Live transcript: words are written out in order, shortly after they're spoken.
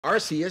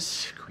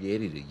Arceus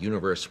created a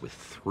universe with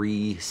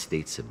 3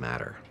 states of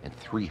matter. And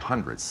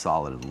 300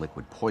 solid and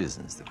liquid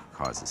poisons that could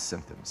cause his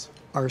symptoms.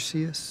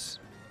 Arceus?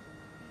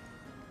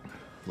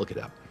 Look it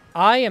up.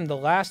 I am the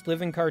last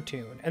living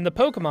cartoon, and the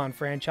Pokemon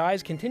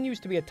franchise continues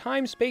to be a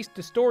time-space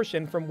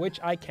distortion from which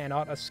I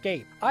cannot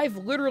escape. I've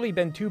literally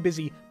been too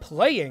busy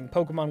playing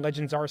Pokemon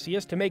Legends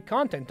Arceus to make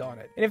content on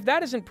it, and if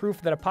that isn't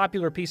proof that a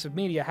popular piece of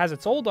media has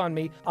its hold on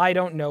me, I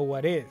don't know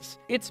what is.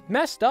 It's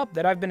messed up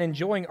that I've been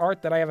enjoying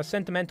art that I have a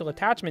sentimental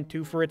attachment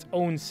to for its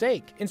own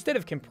sake, instead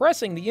of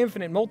compressing the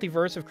infinite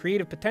multiverse of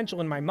creative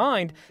potential in my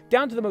mind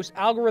down to the most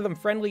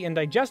algorithm-friendly and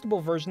digestible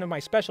version of my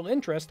special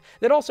interest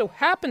that also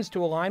happens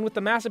to align with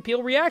the mass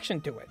appeal reaction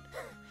to it.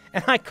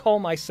 And I call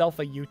myself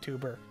a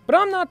YouTuber. But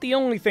I'm not the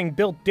only thing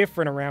built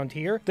different around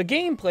here. The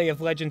gameplay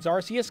of Legends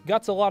Arceus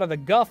guts a lot of the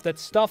guff that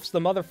stuffs the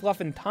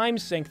motherfluffin' time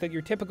sink that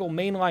your typical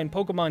mainline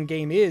Pokemon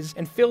game is,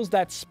 and fills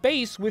that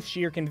space with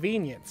sheer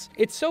convenience.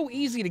 It's so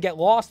easy to get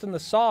lost in the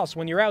sauce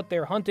when you're out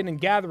there hunting and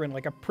gathering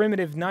like a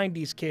primitive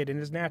 90s kid in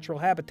his natural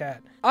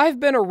habitat. I've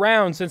been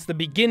around since the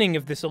beginning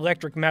of this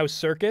electric mouse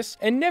circus,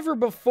 and never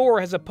before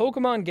has a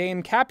Pokemon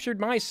game captured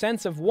my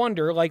sense of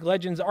wonder like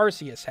Legends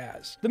Arceus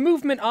has. The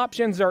movement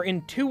options are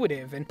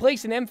intuitive and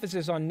place an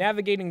emphasis on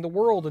navigating the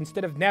world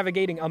instead of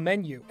navigating a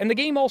menu. And the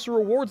game also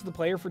rewards the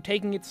player for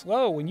taking it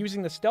slow and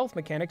using the stealth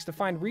mechanics to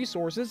find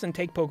resources and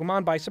take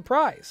Pokemon by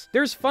surprise.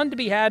 There's fun to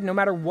be had no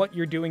matter what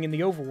you're doing in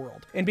the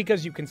overworld, and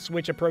because you can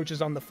switch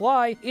approaches on the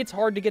fly, it's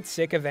hard to get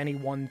sick of any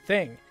one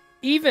thing.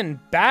 Even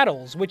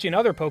battles, which in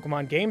other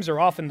Pokemon games are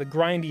often the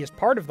grindiest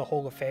part of the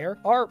whole affair,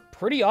 are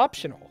pretty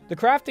optional. The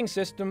crafting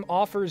system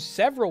offers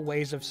several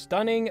ways of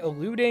stunning,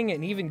 eluding,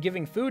 and even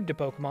giving food to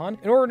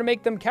Pokemon in order to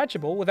make them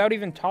catchable without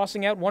even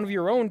tossing out one of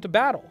your own to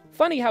battle.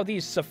 Funny how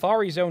these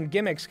Safari Zone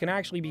gimmicks can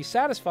actually be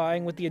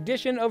satisfying with the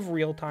addition of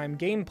real-time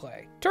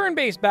gameplay.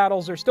 Turn-based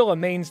battles are still a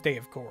mainstay,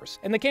 of course,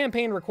 and the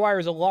campaign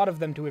requires a lot of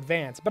them to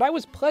advance, but I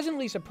was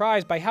pleasantly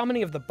surprised by how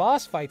many of the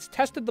boss fights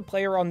tested the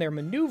player on their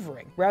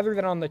maneuvering, rather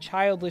than on the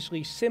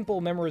childishly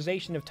simple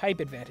memorization of type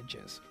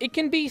advantages. It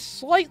can be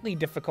slightly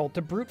difficult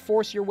to brute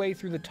force your way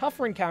through the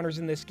tougher encounters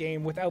in this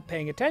game without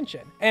paying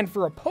attention, and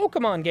for a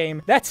Pokemon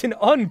game, that's an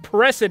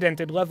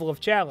unprecedented level of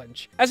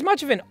challenge. As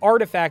much of an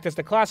artifact as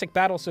the classic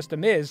battle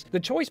system is, the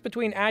choice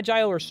between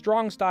agile or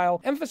strong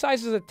style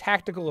emphasizes a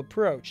tactical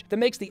approach that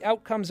makes the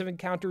outcomes of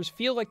encounters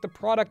feel like the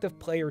product of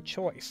player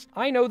choice.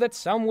 I know that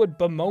some would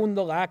bemoan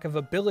the lack of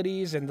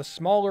abilities and the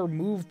smaller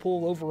move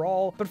pool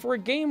overall, but for a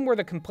game where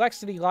the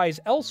complexity lies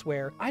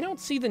elsewhere, I don't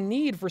see the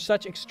need for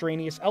such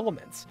extraneous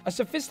elements. A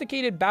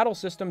sophisticated battle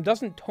system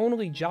doesn't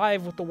tonally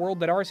jive with the world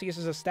that Arceus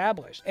has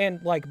established, and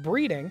like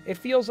breeding, it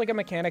feels like a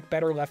mechanic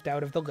better left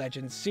out of the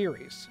Legends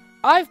series.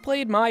 I've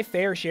played my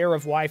fair share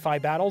of Wi-Fi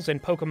battles in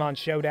Pokemon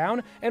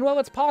Showdown, and while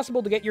it's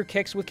possible to get your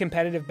kicks with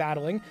competitive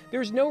battling,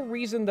 there's no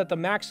reason that the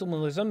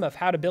maximalism of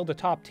how to build a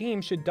top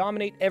team should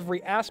dominate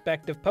every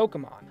aspect of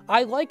Pokemon.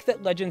 I like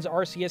that Legends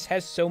Arceus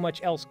has so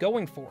much else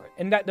going for it,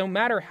 and that no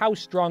matter how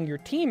strong your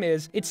team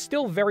is, it's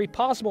still very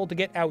possible to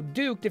get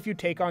outduked if you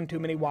take on too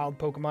many wild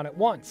Pokemon at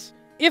once.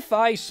 If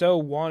I so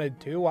wanted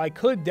to, I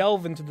could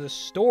delve into the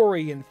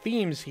story and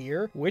themes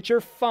here, which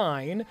are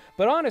fine,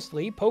 but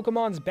honestly,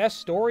 Pokemon's best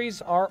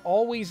stories are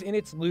always in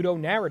its Ludo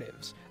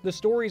narratives, the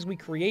stories we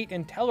create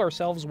and tell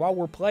ourselves while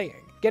we're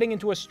playing. Getting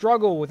into a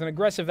struggle with an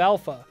aggressive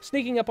alpha,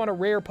 sneaking up on a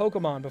rare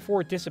Pokemon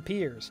before it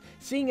disappears,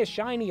 seeing a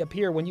shiny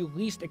appear when you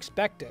least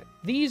expect it.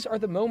 These are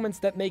the moments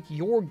that make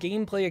your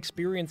gameplay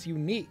experience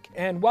unique,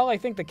 and while I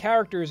think the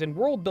characters and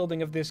world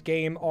building of this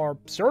game are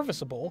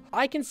serviceable,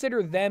 I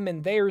consider them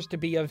and theirs to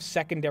be of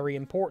secondary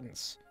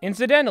importance.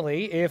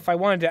 Incidentally, if I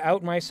wanted to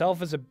out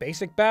myself as a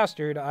basic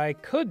bastard, I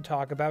could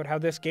talk about how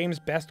this game's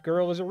best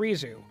girl is a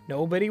Rizu.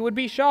 Nobody would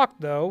be shocked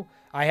though.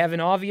 I have an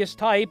obvious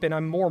type, and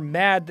I'm more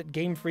mad that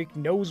Game Freak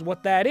knows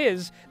what that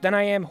is than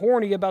I am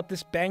horny about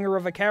this banger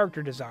of a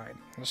character design.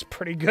 It's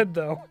pretty good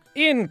though.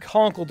 In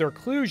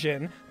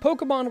conclusion,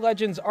 Pokemon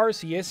Legends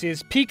Arceus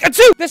is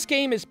Pikachu! This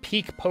game is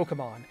peak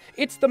Pokemon.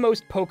 It's the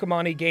most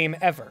Pokemon-y game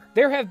ever.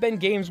 There have been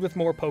games with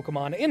more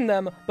Pokemon in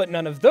them, but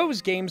none of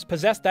those games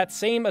possess that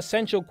same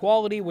essential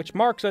quality which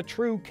marks a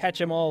true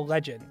catch-em-all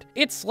legend.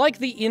 It's like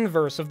the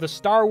inverse of the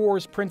Star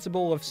Wars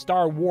principle of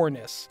Star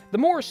Warness. The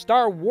more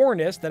Star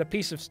Warness that a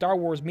piece of Star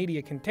Wars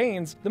media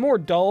contains, the more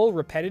dull,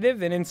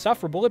 repetitive, and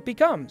insufferable it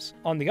becomes.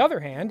 On the other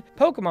hand,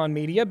 Pokemon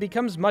media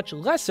becomes much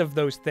less of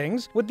those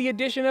things with the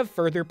addition of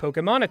further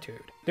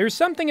Pokemonitude. There's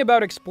something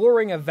about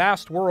exploring a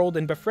vast world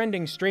and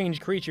befriending strange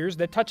creatures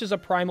that touches a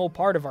primal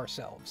part of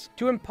ourselves.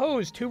 To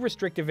impose too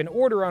restrictive an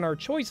order on our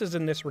choices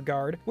in this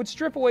regard would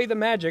strip away the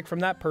magic from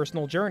that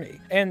personal journey.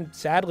 And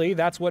sadly,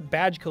 that's what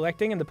badge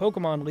collecting in the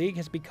Pokemon League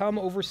has become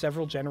over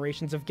several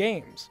generations of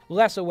games.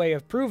 Less a way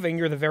of proving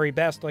you're the very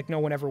best like no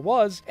one ever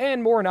was,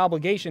 and more an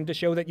obligation to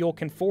show that you'll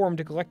conform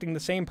to collecting the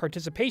same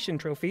participation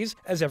trophies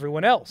as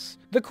everyone else.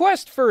 The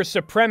quest for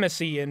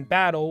supremacy in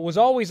battle was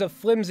always a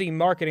flimsy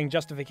marketing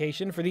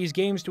justification for these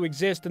games continues to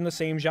exist in the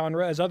same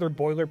genre as other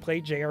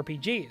boilerplate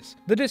JRPGs.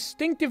 The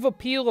distinctive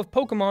appeal of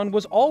Pokemon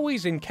was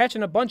always in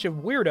catching a bunch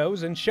of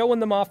weirdos and showing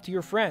them off to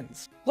your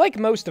friends. Like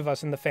most of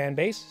us in the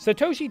fanbase,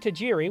 Satoshi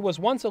Tajiri was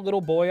once a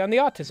little boy on the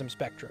autism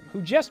spectrum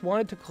who just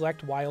wanted to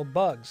collect wild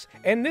bugs.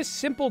 And this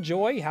simple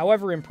joy,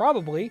 however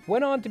improbably,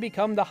 went on to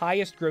become the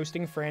highest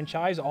grossing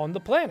franchise on the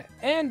planet.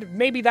 And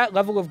maybe that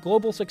level of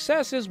global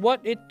success is what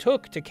it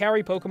took to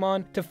carry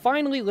Pokemon to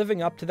finally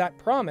living up to that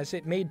promise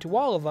it made to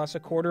all of us a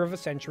quarter of a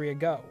century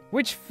ago.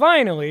 Which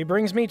finally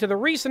brings me to the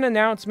recent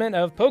announcement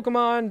of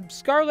Pokemon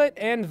Scarlet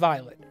and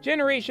Violet,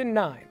 Generation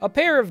 9, a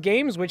pair of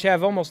games which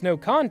have almost no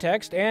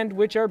context and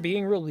which are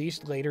being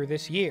released later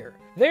this year.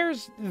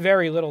 There's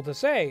very little to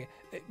say.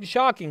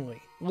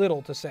 Shockingly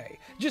little to say.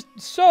 Just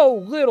so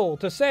little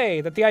to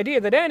say that the idea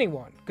that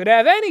anyone could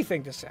have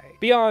anything to say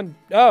beyond,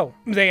 oh,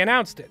 they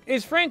announced it,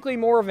 is frankly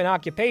more of an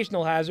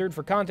occupational hazard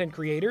for content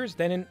creators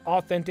than an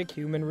authentic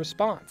human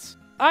response.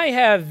 I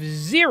have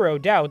zero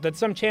doubt that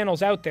some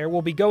channels out there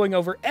will be going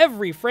over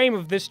every frame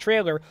of this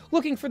trailer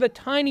looking for the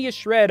tiniest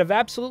shred of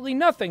absolutely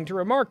nothing to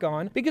remark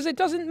on, because it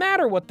doesn't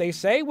matter what they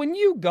say when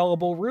you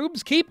gullible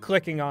rubes keep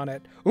clicking on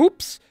it.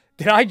 Oops!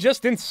 Did I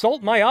just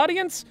insult my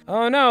audience?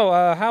 Oh no,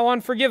 how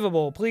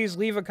unforgivable. Please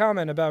leave a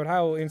comment about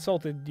how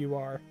insulted you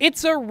are.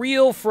 It's a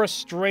real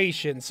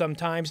frustration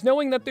sometimes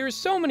knowing that there's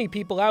so many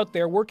people out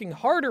there working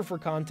harder for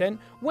content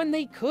when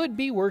they could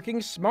be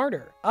working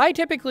smarter. I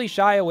typically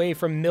shy away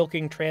from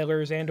milking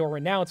trailers and or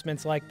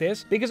announcements like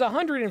this because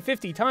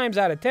 150 times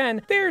out of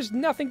 10, there's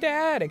nothing to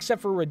add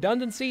except for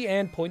redundancy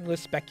and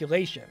pointless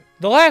speculation.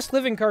 The Last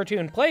Living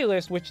Cartoon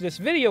playlist, which this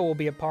video will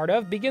be a part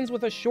of, begins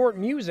with a short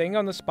musing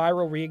on the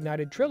Spiral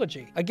Reignited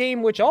trilogy, a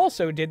game which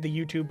also did the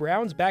YouTube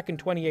rounds back in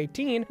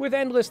 2018 with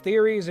endless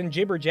theories and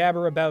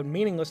jibber-jabber about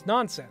meaningless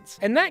nonsense.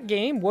 And that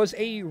game was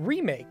a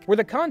remake, where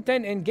the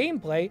content and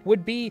gameplay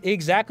would be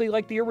exactly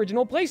like the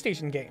original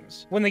PlayStation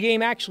games. When the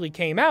game actually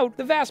came out,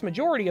 the vast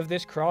majority of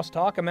this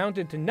crosstalk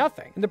amounted to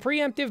nothing, and the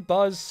preemptive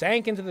buzz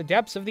sank into the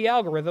depths of the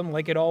algorithm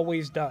like it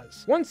always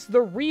does. Once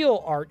the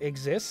real art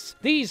exists,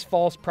 these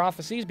false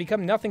prophecies become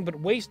nothing but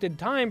wasted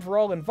time for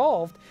all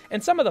involved,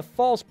 and some of the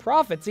false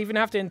prophets even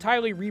have to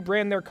entirely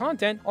rebrand their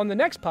content on the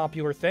next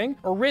popular thing,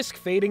 or risk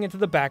fading into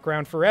the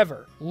background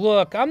forever.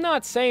 Look, I'm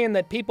not saying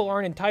that people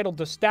aren't entitled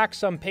to stack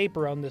some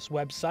paper on this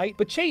website,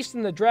 but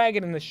chasing the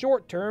dragon in the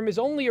short term is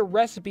only a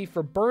recipe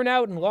for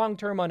burnout and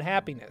long-term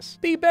unhappiness.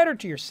 Be better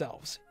to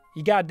yourselves.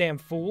 You goddamn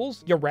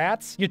fools, you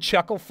rats, you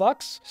chuckle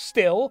fucks.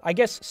 Still, I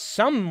guess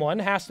someone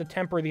has to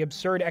temper the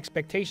absurd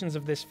expectations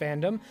of this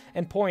fandom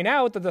and point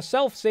out that the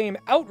self-same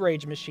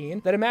outrage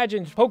machine that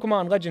imagined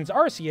Pokemon Legends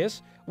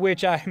Arceus,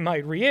 which I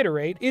might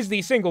reiterate, is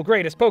the single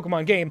greatest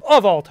Pokemon game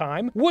of all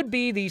time, would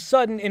be the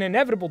sudden and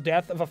inevitable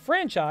death of a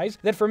franchise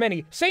that from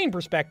any sane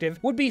perspective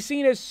would be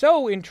seen as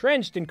so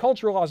entrenched in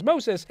cultural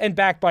osmosis and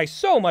backed by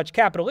so much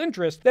capital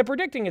interest that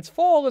predicting its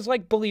fall is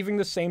like believing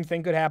the same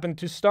thing could happen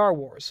to Star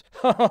Wars.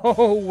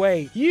 Oh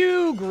wait,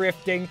 you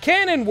grifting,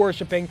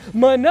 canon-worshipping,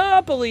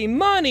 monopoly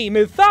money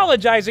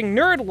mythologizing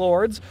nerd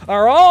lords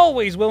are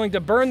always willing to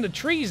burn the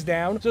trees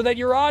down so that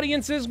your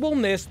audiences will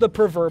miss the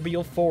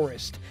proverbial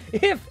forest.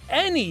 If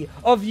any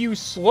of you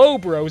slow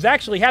bros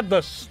actually had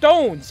the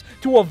stones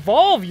to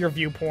evolve your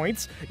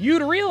viewpoints,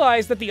 you'd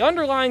realize that the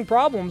underlying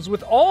problems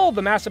with all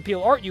the mass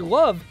appeal art you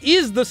love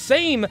is the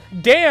same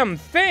damn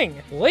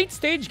thing: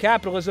 late-stage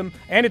capitalism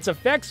and its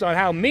effects on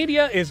how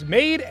media is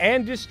made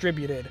and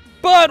distributed.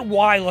 But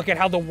why look at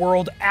how the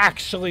world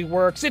actually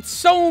works? It's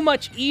so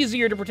much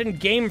easier to pretend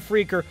Game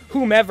Freak or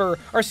whomever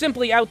are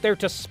simply out there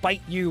to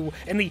spite you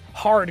and the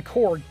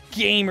hardcore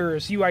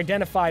gamers you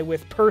identify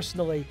with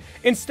personally,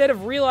 instead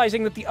of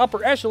realizing that the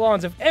upper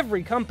echelons of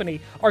every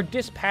company are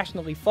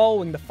dispassionately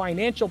following the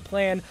financial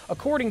plan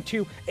according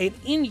to an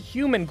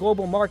inhuman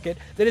global market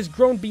that has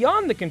grown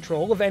beyond the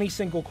control of any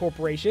single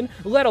corporation,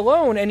 let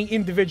alone any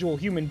individual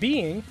human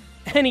being.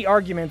 Any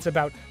arguments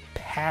about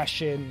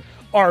passion,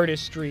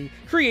 artistry,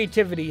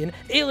 creativity, and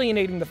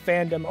alienating the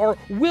fandom are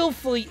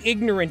willfully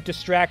ignorant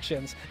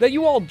distractions that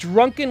you all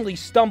drunkenly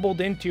stumbled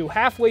into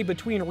halfway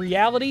between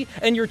reality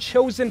and your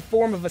chosen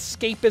form of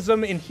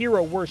escapism and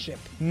hero worship.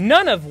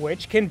 None of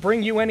which can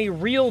bring you any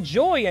real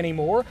joy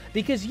anymore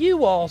because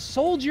you all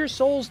sold your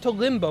souls to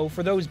limbo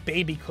for those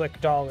baby click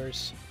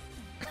dollars.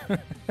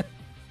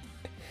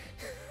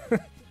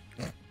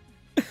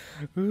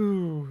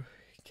 Ooh.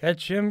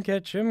 Catch 'em,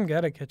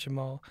 gotta catch 'em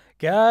all.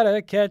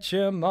 Gotta catch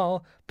 'em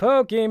all.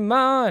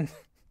 Pokemon!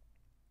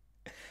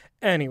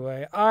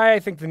 Anyway, I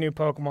think the new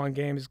Pokemon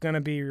game is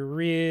gonna be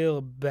real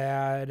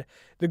bad.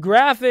 The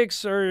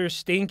graphics are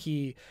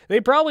stinky. They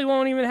probably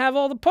won't even have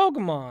all the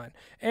Pokemon.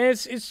 And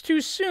it's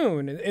too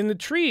soon. And the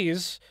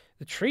trees,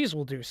 The trees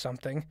will do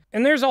something.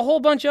 And there's a whole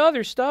bunch of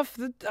other stuff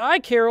that I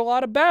care a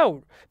lot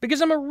about, because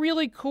I'm a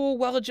really cool,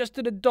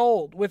 well-adjusted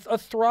adult with a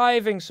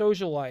thriving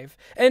social life,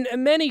 and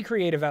many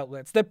creative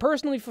outlets that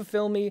personally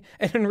fulfill me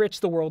and enrich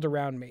the world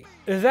around me.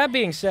 That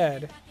being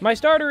said, my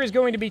starter is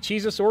going to be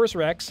Cheezosaurus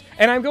Rex,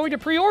 and I'm going to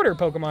pre-order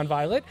Pokemon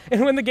Violet,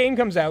 and when the game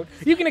comes out,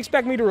 you can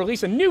expect me to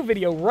release a new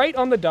video right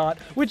on the dot,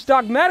 which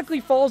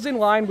dogmatically falls in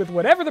line with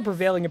whatever the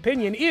prevailing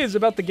opinion is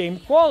about the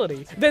game's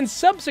quality. Then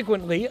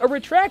subsequently, a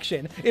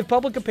retraction if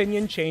public opinion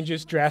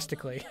changes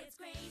drastically.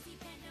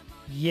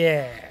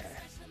 Yeah,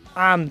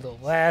 I'm the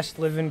last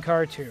living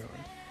cartoon.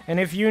 And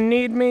if you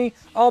need me,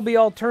 I'll be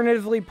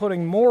alternatively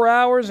putting more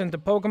hours into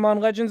Pokemon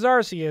Legends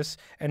Arceus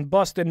and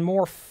busting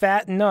more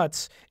fat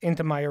nuts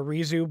into my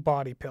Arizu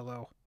body pillow.